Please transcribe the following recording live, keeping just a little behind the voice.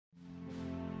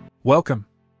Welcome!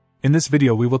 In this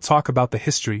video we will talk about the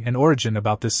history and origin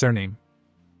about this surname.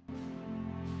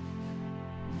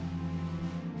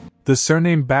 The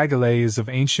surname Baggallay is of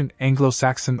ancient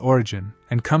Anglo-Saxon origin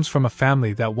and comes from a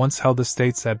family that once held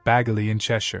estates at Baggallay in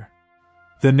Cheshire.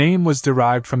 The name was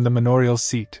derived from the manorial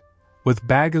seat, with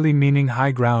Bagguley meaning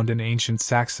high ground in ancient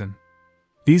Saxon.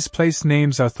 These place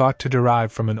names are thought to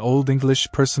derive from an Old English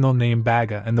personal name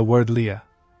Bacga and the word leah,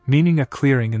 meaning a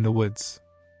clearing in the woods.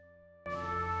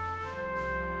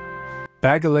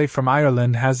 Baggallay from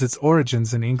Ireland has its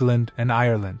origins in England and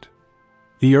Ireland.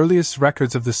 The earliest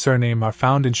records of the surname are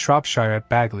found in Shropshire at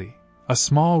Bagley, a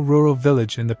small rural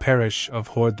village in the parish of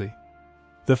Hordley.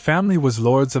 The family was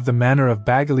lords of the Manor of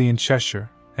Baggiley in Cheshire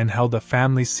and held a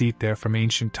family seat there from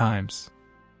ancient times.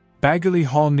 Baguley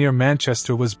Hall near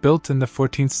Manchester was built in the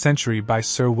 14th century by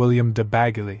Sir William de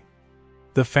Baguley.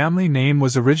 The family name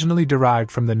was originally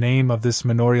derived from the name of this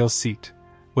manorial seat,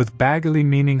 with Bagguley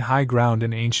meaning high ground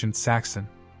in ancient Saxon.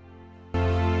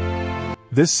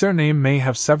 This surname may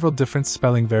have several different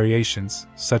spelling variations,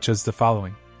 such as the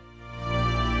following.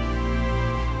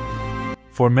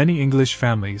 For many English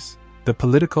families, the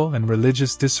political and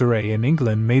religious disarray in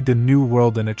England made the New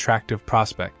World an attractive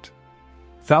prospect.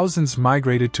 Thousands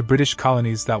migrated to British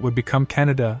colonies that would become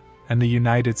Canada and the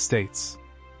United States.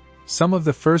 Some of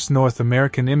the first North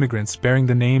American immigrants bearing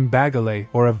the name Baggallay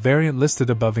or a variant listed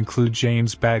above include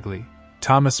James Bagley,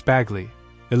 Thomas Bagley,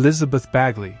 Elizabeth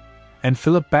Bagley, and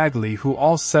Philip Bagley, who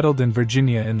all settled in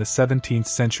Virginia in the 17th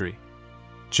century.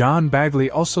 John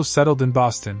Bagley also settled in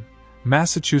Boston,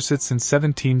 Massachusetts in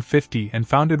 1750 and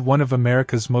founded one of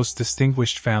America's most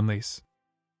distinguished families.